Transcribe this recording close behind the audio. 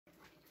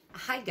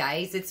Hi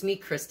guys, it's me,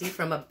 Christy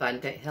from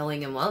Abundant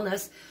Healing and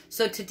Wellness.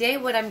 So today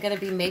what I'm going to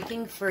be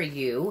making for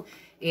you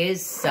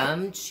is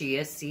some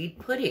chia seed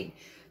pudding.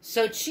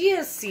 So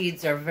chia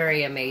seeds are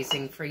very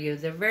amazing for you.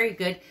 They're very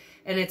good,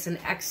 and it's an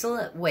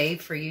excellent way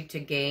for you to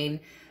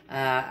gain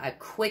get a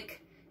quick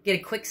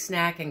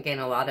snack and gain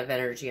a lot of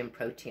energy and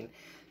protein.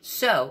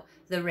 So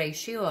the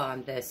ratio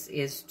on this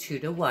is 2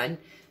 to 1.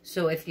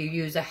 So if you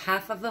use a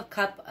half of a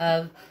cup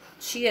of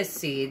chia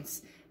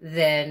seeds,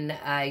 then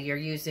you're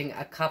using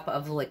a cup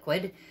of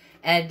liquid.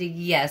 And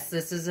yes,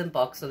 this is in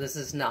bulk, so this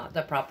is not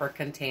the proper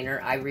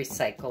container. I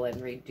recycle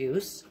and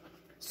reduce.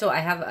 So I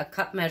have a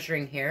cup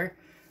measuring here,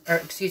 or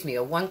excuse me,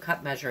 a 1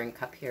 cup measuring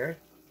cup here.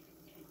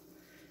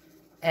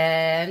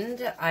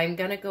 And I'm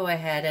gonna go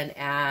ahead and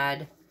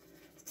add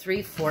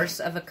 3/4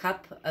 of a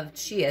cup of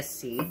chia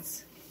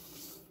seeds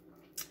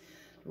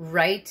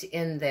right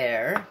in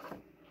there.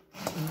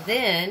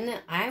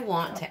 Then I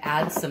want to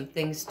add some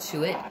things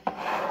to it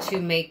to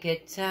make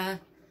it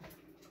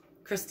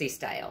Christy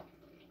style.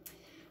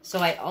 So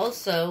I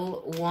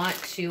also want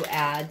to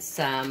add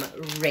some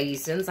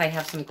raisins. I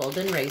have some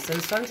golden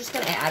raisins, so I'm just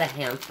going to add a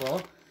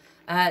handful.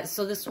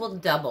 So this will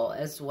double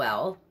as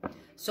well.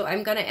 So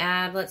I'm going to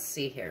add, let's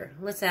see here.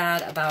 Let's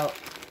add about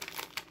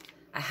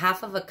a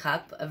half of a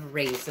cup of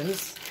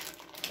raisins.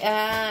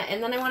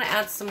 And then I want to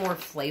add some more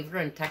flavor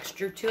and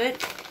texture to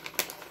it.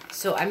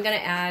 So I'm going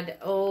to add,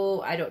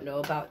 I don't know,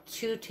 about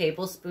 2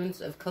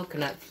 tablespoons of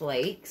coconut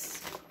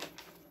flakes.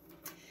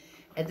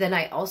 And then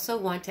I also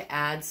want to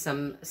add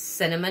some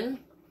cinnamon.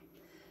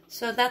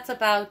 So that's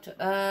about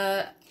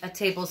a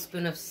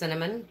tablespoon of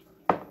cinnamon.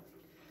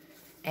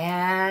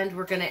 And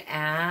we're going to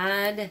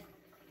add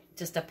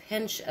just a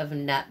pinch of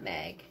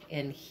nutmeg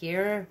in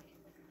here.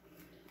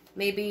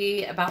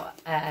 Maybe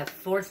about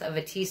 1/4 of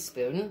a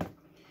teaspoon.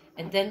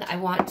 And then I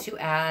want to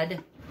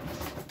add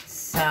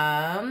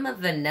some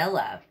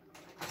vanilla.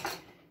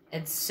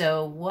 And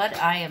so what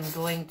I am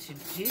going to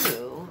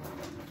do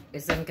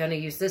is I'm going to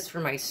use this for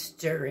my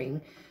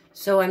stirring.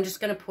 So I'm just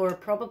going to pour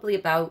probably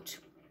about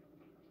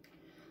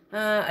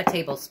a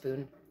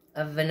tablespoon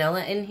of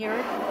vanilla in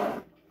here.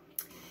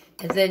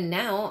 And then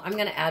now I'm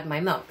going to add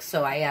my milk.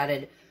 So I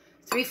added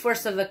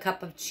 3/4 of a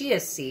cup of chia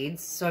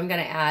seeds. So I'm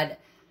going to add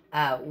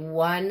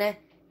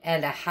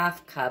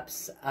 1.5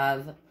 cups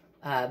of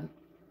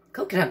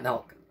coconut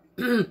milk.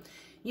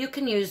 You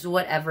can use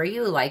whatever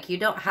you like. You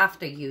don't have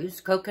to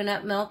use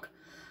coconut milk.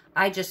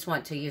 I just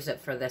want to use it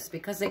for this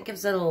because it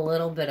gives it a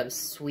little bit of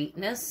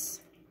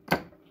sweetness.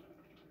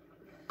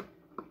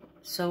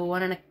 So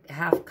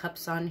 1.5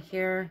 cups on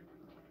here.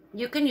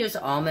 You can use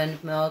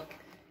almond milk.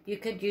 You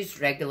could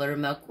use regular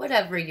milk,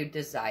 whatever you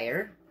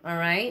desire. All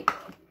right?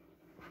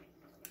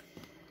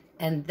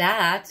 And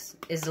that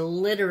is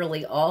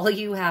literally all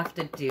you have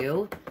to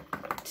do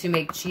to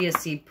make chia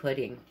seed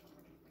pudding.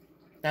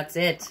 That's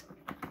it.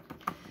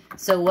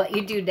 So what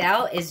you do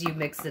now is you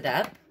mix it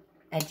up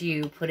and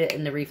you put it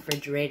in the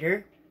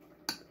refrigerator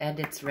and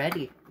it's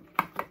ready.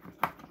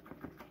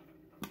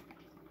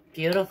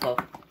 Beautiful.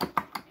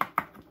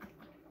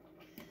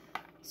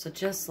 So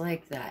just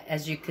like that,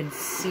 as you can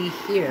see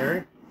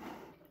here,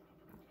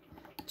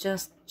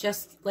 just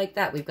like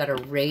that, we've got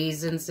our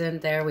raisins in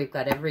there. We've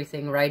got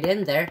everything right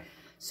in there.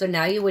 So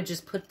now you would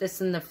just put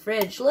this in the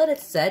fridge, let it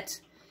set,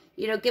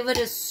 you know, give it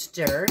a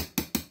stir,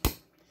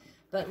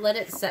 but let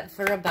it set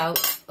for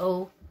about,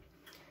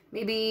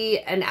 maybe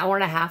an hour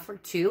and a half or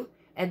 2,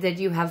 and then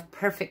you have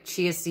perfect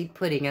chia seed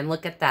pudding. And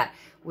look at that.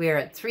 We're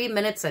at 3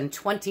 minutes and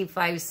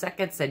 25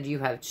 seconds, and you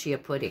have chia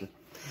pudding.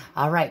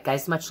 All right,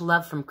 guys, much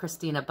love from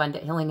Christy in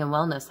Abundant Healing and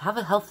Wellness. Have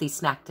a healthy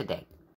snack today.